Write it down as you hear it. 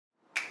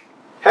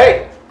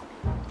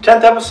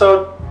10th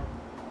episode.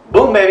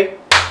 Boom, baby.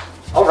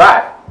 All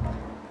right.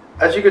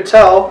 As you can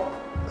tell,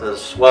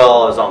 as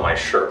well as on my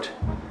shirt,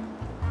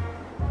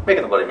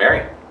 making the Bloody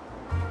Mary.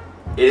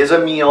 It is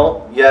a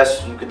meal.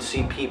 Yes, you could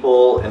see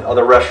people in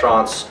other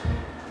restaurants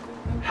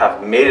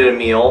have made it a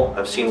meal.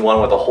 I've seen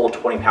one with a whole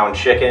 20-pound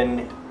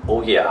chicken.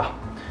 Oh yeah.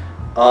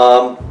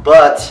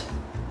 But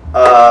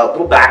a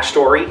little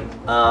backstory.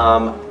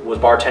 Was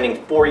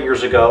bartending 4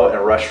 years ago in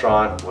a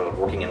restaurant when I was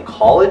working in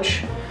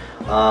college.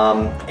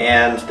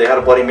 And they had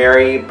a Bloody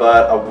Mary,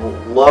 but I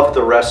loved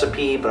the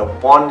recipe, but I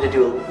wanted to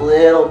do a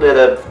little bit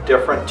of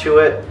different to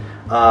it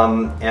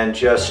and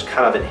just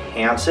kind of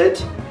enhance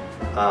it.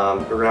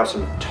 We're gonna have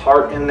some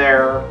tart in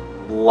there,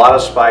 a lot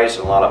of spice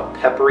and a lot of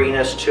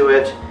pepperiness to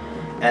it.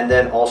 And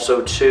then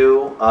also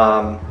too,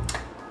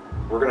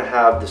 we're gonna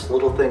have this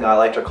little thing I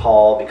like to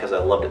call, because I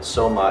loved it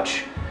so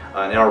much.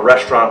 In our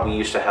restaurant, we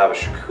used to have a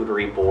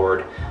charcuterie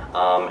board,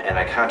 and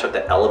I kind of took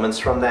the elements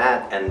from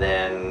that and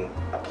then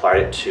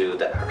applied it to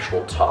the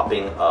actual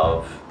topping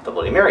of the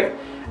Bloody Mary,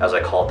 as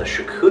I call it the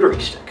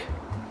charcuterie stick.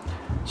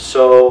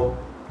 So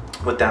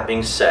with that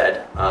being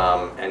said,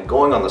 and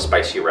going on the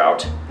spicy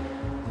route,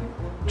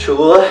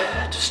 Cholula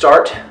to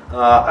start.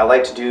 I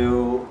like to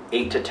do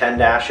 8 to 10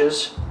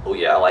 dashes. Oh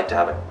yeah, I like to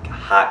have it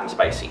hot and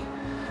spicy,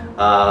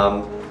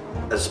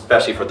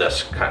 especially for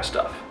this kind of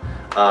stuff.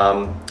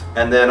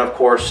 And then of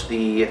course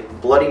the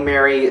Bloody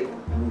Mary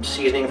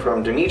seasoning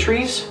from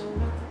Demitri's.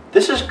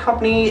 This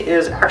company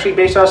is actually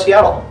based out of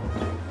Seattle.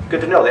 Good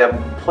to know. They have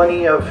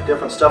plenty of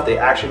different stuff. They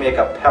actually make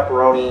a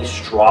pepperoni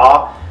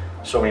straw.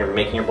 So when you're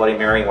making your Bloody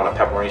Mary, you want a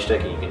pepperoni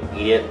stick and you can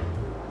eat it.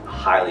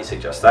 Highly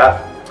suggest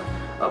that,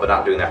 but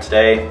not doing that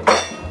today.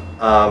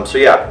 So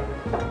yeah,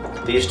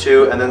 these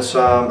two, and then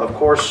some, of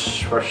course,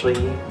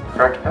 freshly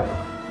cracked pepper.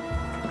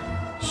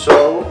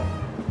 So,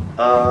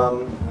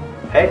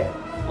 hey,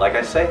 like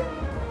I say,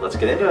 let's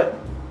get into it.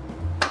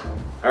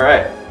 All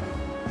right.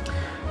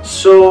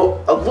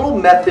 So a little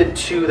method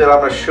too that I'm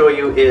going to show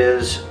you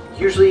is,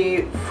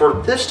 usually for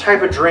this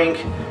type of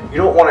drink, you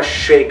don't want to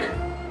shake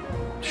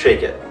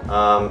it.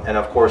 And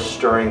of course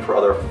stirring for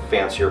other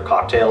fancier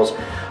cocktails.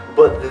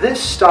 But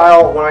this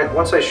style,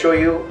 once I show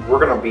you,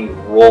 we're going to be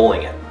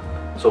rolling it.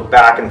 So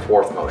back and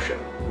forth motion.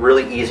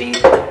 Really easy.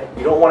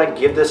 You don't want to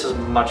give this as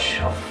much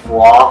a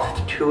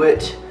froth to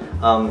it.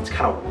 It's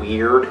kind of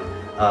weird.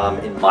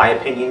 In my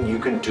opinion, you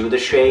can do the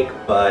shake,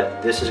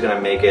 but this is going to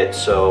make it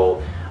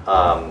so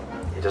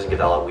it doesn't get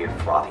that lot of weird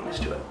frothiness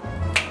to it.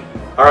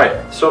 All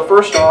right, so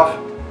first off,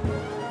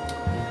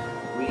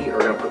 we are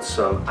going to put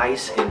some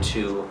ice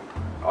into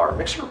our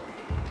mixer.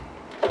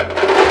 Okay,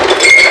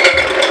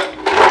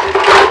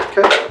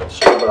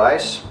 just a little bit of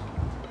ice.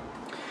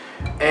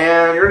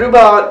 And you're gonna do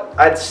about,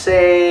 I'd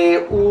say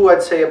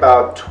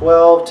about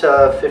 12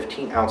 to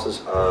 15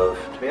 ounces of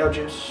tomato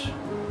juice.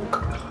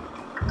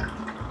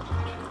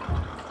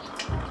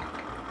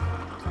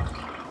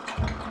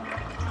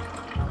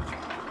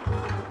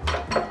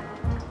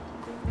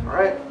 All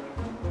right.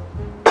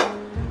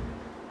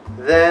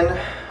 Then,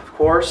 of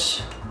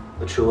course,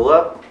 the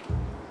Cholula.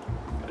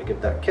 Gotta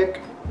give that a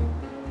kick.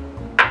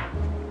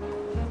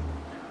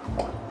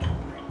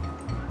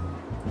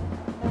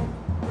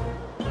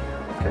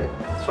 Okay,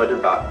 so I did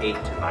about 8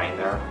 to 9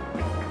 there.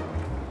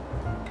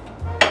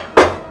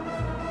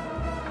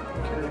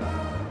 Okay.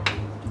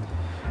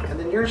 And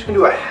then you're just gonna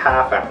do a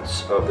 ½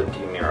 ounce of the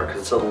Demitri,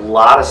 because it's a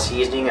lot of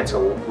seasoning. It's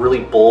really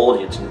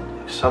bold.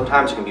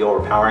 Sometimes it can be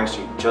overpowering,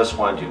 so you just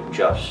want to do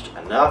just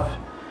enough.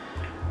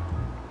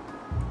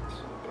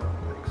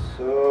 Like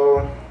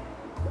so.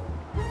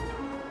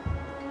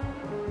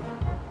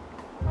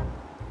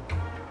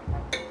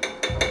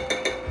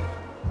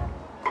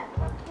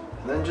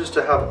 And then just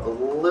to have a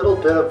little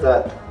bit of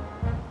that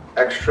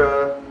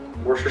extra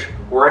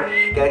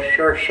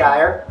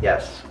Worcestershire,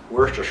 yes,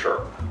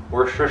 Worcestershire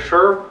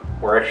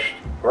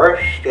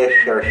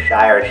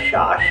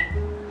sauce.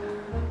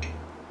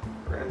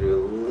 We're gonna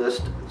do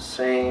this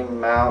same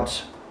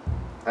amount.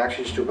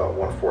 Actually, just do about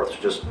 1/4, so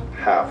just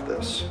half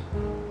this.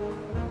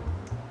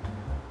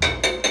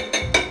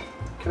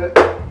 Okay,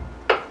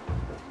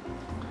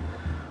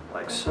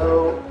 like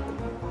so.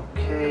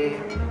 Okay.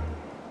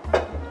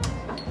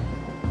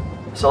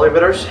 Celery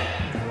bitters.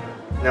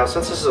 Now,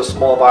 since this is a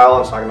small vial,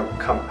 it's not going to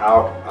come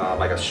out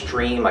like a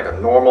stream, like a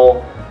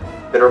normal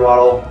bitter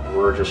bottle.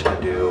 We're just going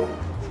to do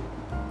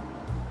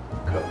a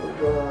couple of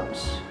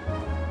drops.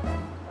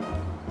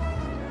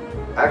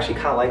 I actually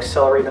kind of like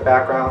celery in the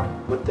background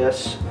with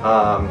this.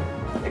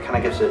 It kind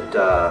of gives it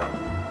a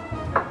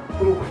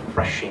little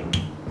refreshing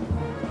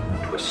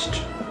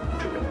twist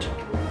to it.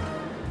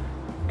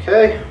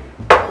 Okay.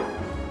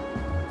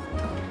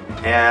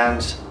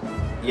 And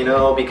you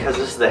know, because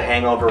this is the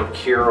hangover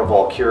cure of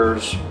all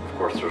cures, of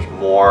course there's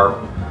more.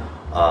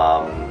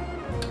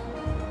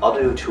 I'll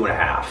do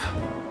 2½,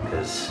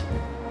 because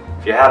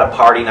if you had a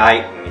party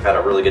night and you've had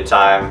a really good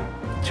time,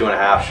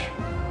 2½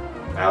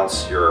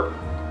 ounce, you're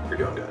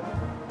doing good.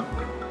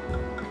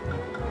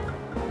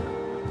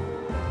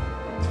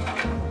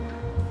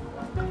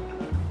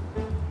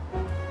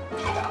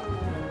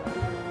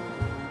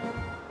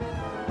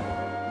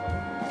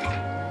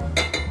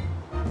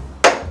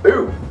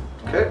 Boom.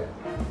 Okay.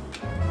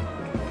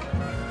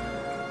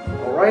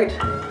 All right,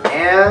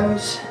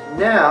 and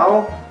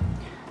now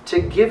to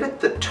give it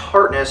the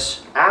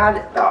tartness, add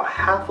about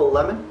half a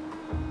lemon.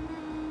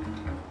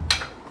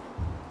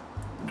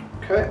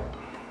 Okay.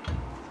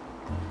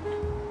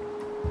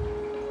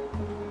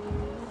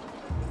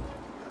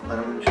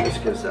 Lemon juice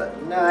gives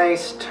that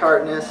nice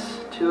tartness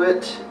to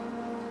it.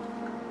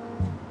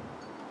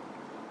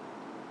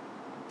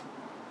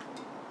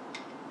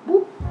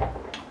 Whoop.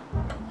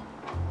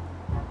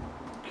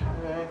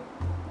 Okay.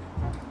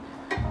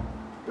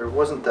 There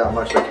wasn't that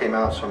much that came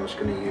out, so I'm just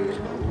going to use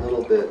a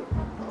little bit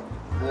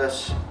of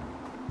this.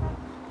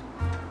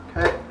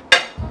 Okay.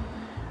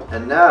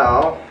 And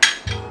now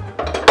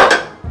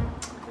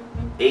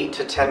 8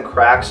 to 10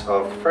 cracks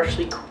of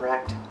freshly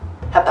cracked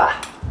pepper.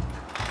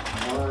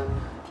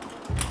 1,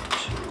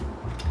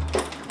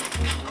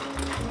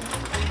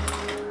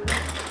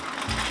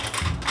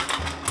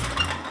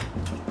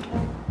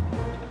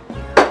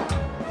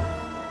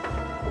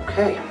 2.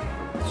 Okay,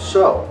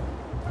 so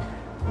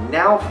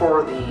now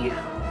for the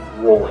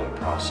rolling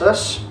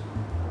process.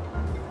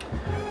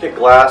 Get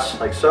glass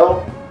like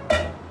so.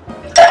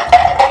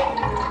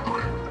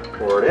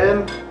 Pour it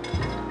in.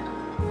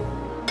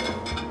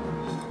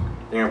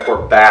 Then you're going to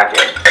pour it back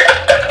in.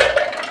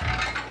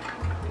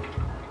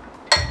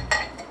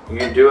 You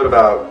can do it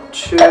about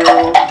 2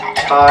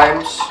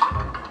 times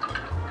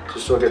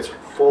just so it gets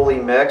fully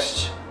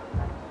mixed.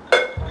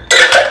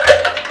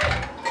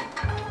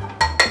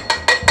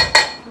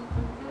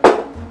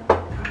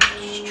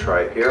 Just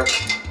try it here.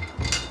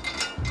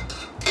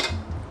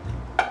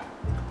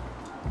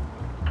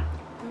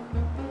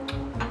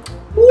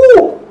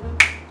 Ooh!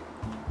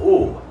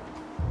 Ooh.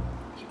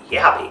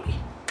 Yeah, baby.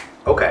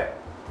 Okay.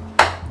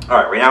 All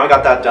right, right now we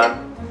got that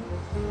done.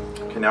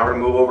 Okay, now we're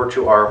gonna move over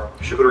to our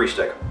charcuterie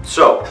stick.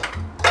 So,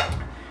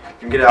 you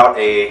can get out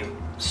a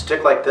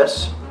stick like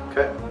this,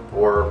 okay?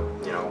 Or,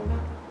 you know,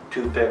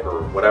 toothpick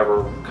or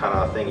whatever kind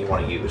of thing you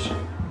want to use.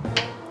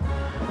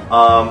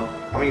 I'm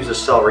gonna use a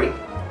celery.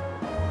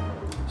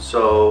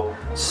 So,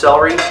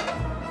 celery,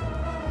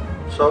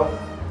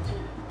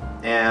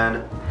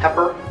 and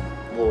pepper,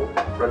 a little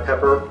red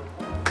pepper,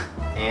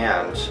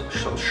 and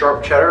some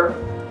sharp cheddar,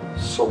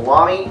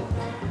 salami,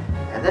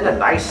 and then a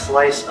nice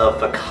slice of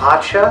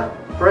focaccia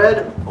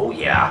bread. Oh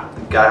yeah,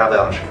 you gotta have that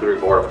on the charcuterie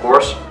board, of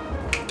course,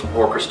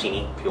 or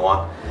crostini if you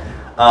want.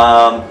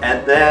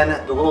 And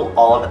then the little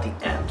olive at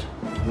the end.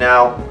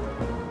 Now,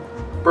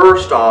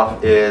 first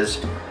off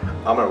is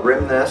I'm gonna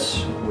rim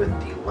this with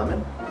the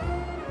lemon,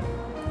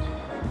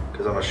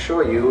 because I'm gonna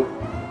show you.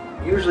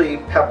 Usually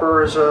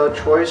pepper is a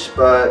choice,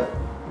 but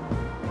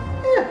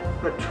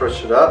I'm gonna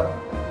twist it up.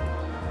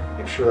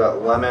 Make sure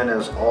that lemon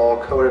is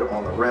all coated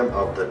on the rim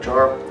of the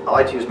jar. I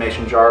like to use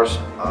mason jars.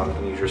 You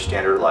can use your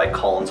standard like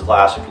Collins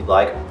glass if you'd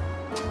like.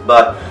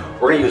 But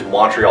we're gonna use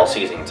Montreal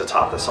seasoning to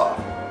top this off.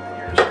 And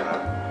you're just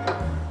gonna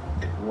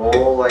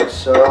roll like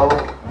so.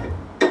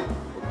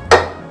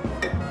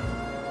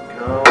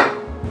 Go.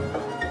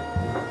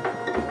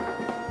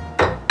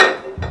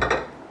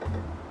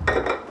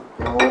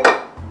 Roll.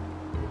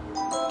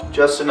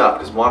 Just enough,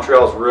 because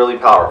Montreal is really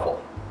powerful.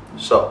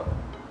 So,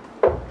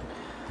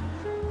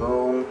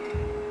 boom.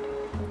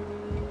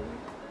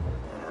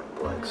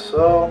 Like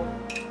so.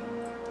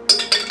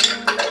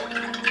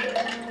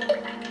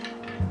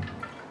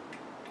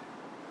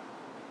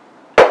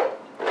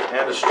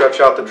 And to stretch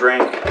out the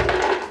drink,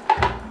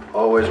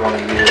 always want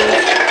to use a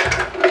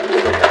little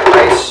bit of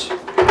ice.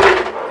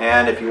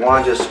 And if you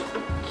want to just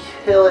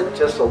kill it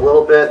just a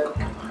little bit,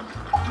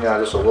 yeah,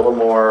 just a little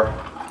more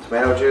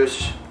tomato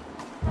juice.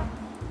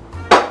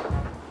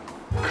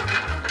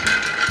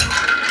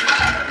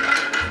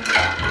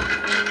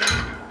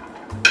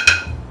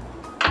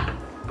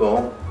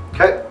 Boom.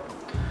 Okay.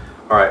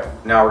 All right,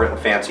 now we're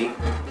getting fancy.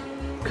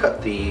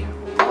 Cut the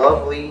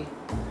lovely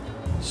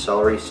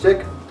celery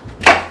stick.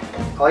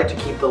 I like to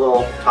keep the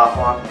little top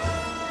on,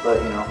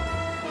 but you know,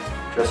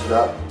 dress it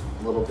up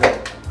a little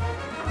bit.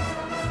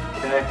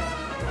 Okay.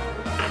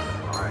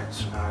 All right,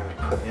 so now I'm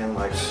gonna put in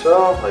like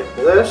so, like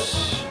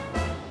this.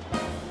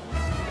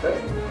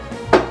 Okay.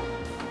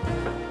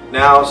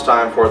 Now it's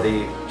time for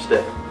the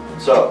stick.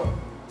 So,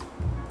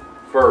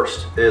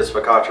 first is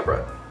focaccia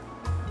bread.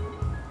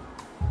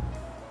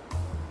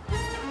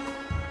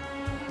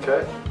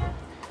 Okay.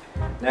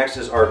 Next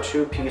is our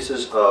 2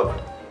 pieces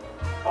of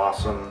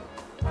awesome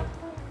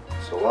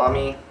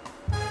salami.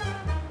 You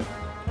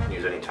can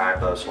use any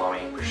type of salami,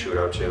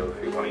 prosciutto too,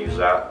 if you want to use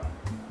that.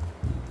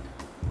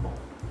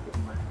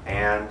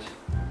 And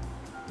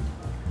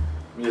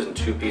I'm using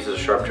 2 pieces of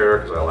sharp cheddar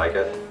because I like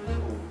it.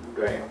 Ooh,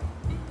 damn.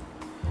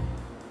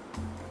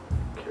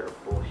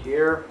 Careful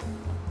here.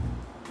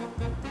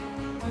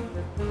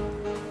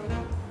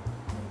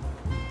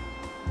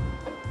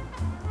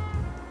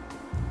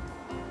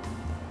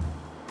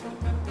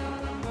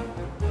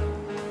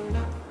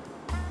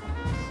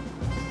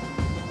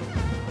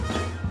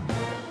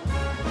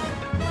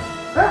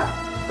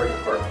 Break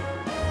apart.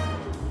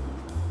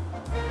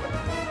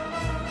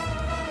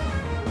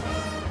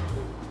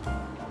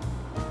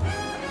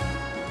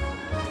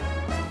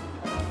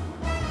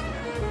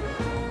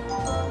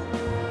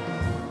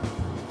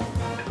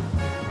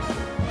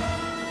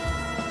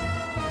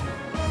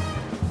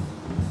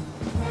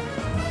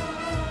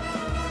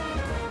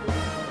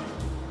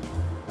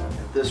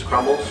 this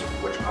crumbles,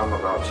 which I'm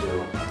about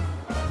to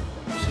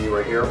see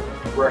right here,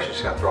 we're actually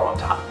just gonna throw it on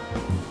top.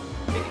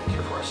 Make it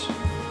easier for us.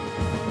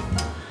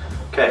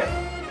 Okay,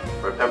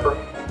 red pepper.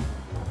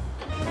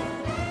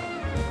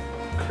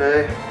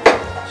 Okay,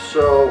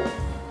 so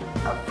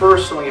at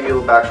first I'm gonna give you a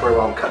little backstory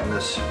while I'm cutting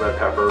this red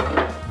pepper.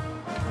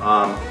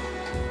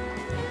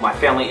 My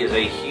family is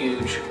a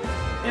huge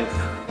and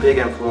big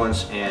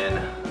influence in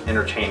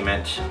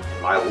entertainment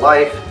in my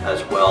life,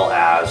 as well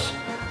as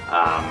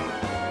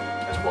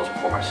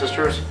for my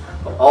sisters.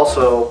 But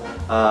also,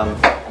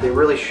 they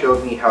really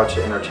showed me how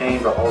to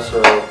entertain, but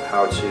also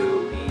how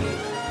to be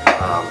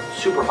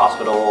super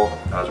hospitable,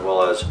 as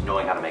well as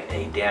knowing how to make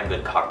a damn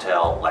good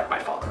cocktail like my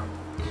father.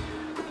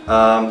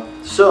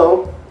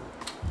 So,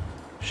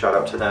 shout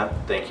out to them.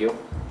 Thank you.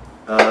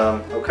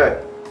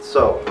 Okay,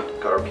 so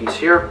got our piece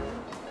here.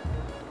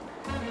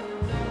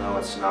 No,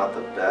 it's not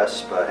the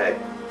best, but hey.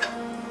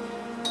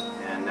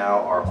 And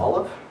now our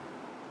olive.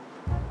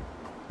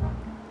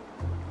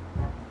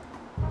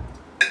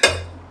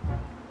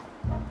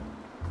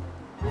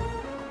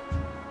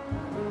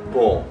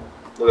 Boom.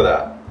 Look at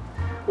that.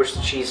 Wish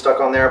the cheese stuck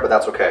on there, but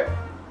that's okay.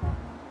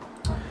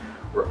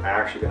 We're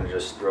actually going to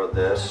just throw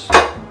this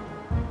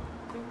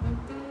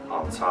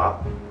on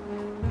top.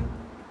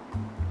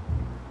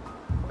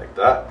 Like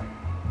that.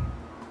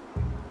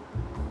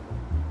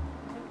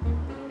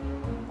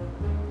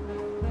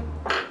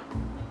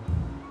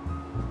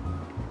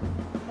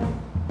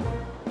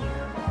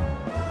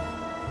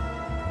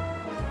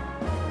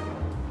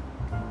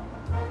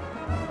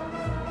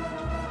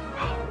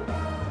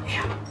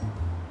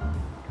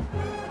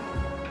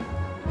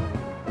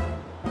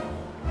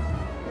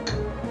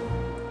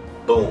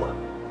 Boom,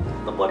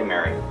 the Bloody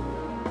Mary.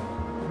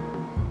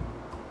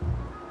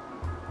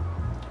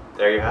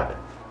 There you have it.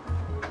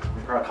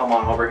 We're gonna come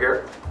on over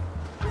here.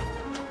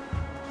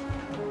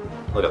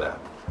 Look at that.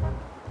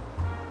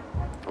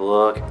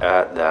 Look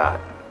at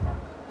that.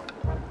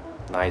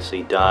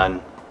 Nicely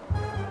done.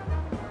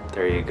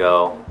 There you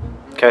go.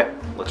 Okay,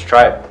 let's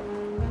try it.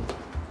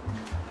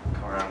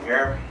 Come around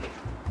here.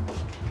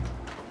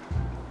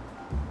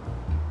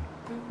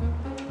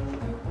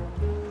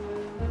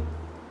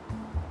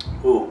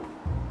 Ooh.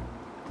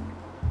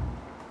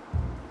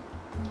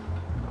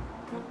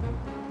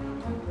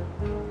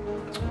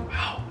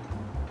 Wow.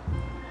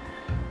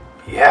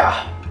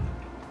 Yeah.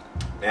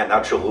 Man,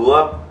 now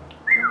Cholula.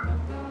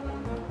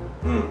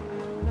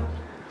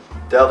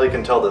 Definitely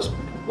can tell this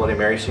Bloody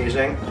Mary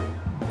seasoning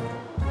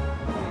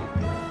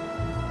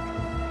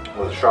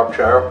with sharp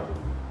cheddar.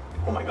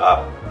 Oh my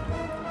god.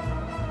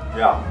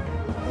 Yeah.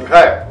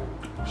 Okay.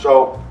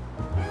 So,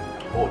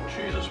 oh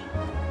Jesus.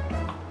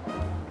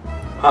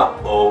 Huh.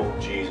 Oh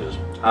Jesus.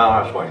 Oh,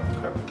 that's funny.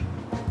 Okay.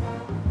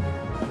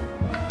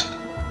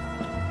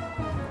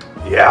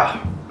 Yeah.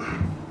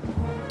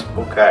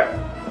 Okay.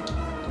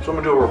 So I'm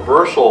gonna do a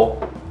reversal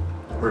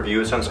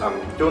review since I'm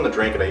doing the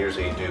drink, and I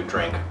usually do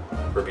drink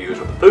reviews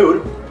with the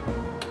food.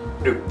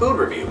 Do food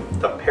review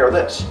to pair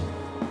this.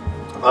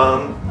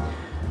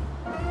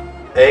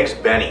 Eggs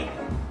Benny.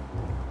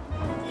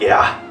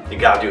 Yeah, you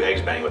gotta do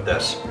eggs Benny with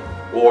this.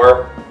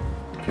 Or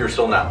if you're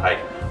still in that like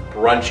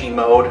brunchy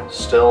mode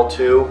still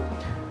too,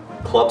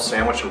 club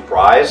sandwich and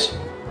fries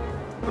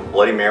with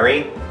Bloody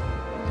Mary.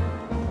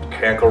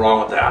 Can't go wrong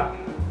with that.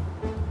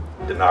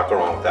 Did not go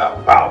wrong with that.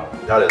 Wow,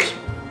 that is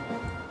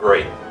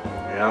great.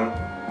 Yeah.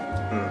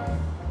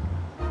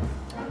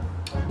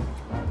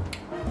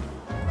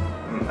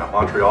 Now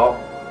Montreal.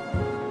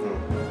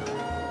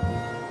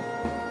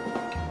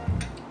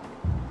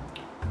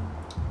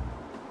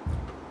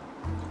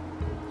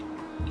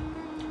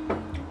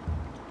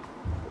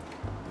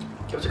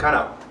 Gives a kind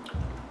of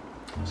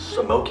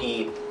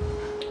smoky,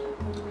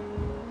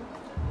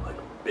 like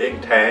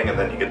big tang, and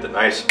then you get the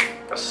nice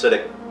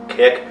acidic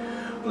kick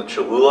from the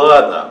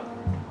Cholula and the.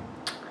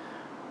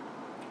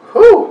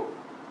 Whew!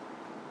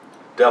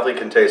 Definitely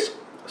can taste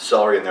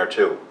celery in there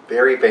too.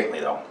 Very faintly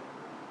though.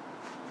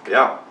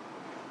 Yeah.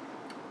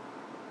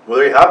 Well,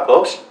 there you have it,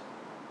 folks.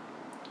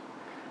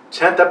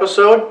 10th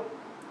episode.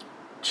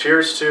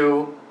 Cheers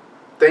to,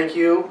 thank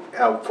you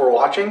for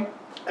watching,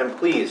 and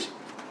please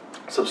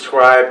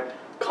subscribe,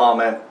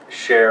 comment,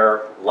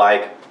 share,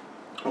 like.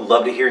 I would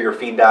love to hear your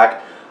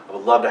feedback. I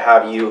would love to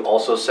have you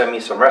also send me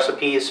some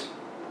recipes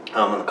in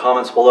the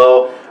comments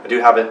below. I do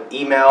have an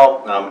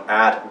email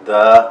at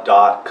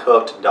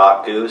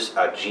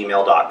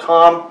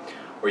the.cooked.goose@gmail.com,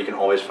 where you can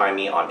always find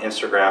me on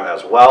Instagram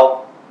as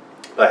well.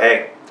 But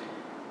hey,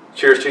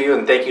 cheers to you,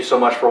 and thank you so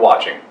much for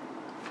watching.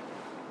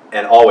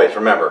 And always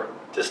remember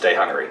to stay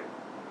hungry.